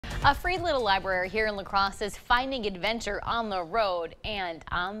A free little library here in La Crosse is finding adventure on the road and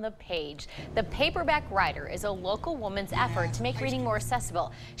on the page. The Paperback Writer is a local woman's effort to make reading more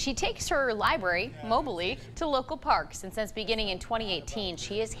accessible. She takes her library, mobily, to local parks, and since beginning in 2018,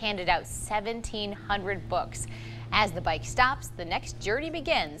 she has handed out 1,700 books. As the bike stops, the next journey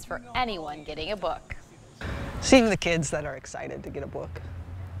begins for anyone getting a book. Seeing the kids that are excited to get a book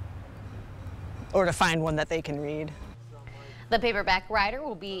or to find one that they can read. The Paperback Writer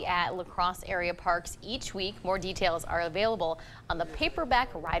will be at La Crosse area parks each week. More details are available on the Paperback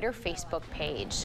Writer Facebook page.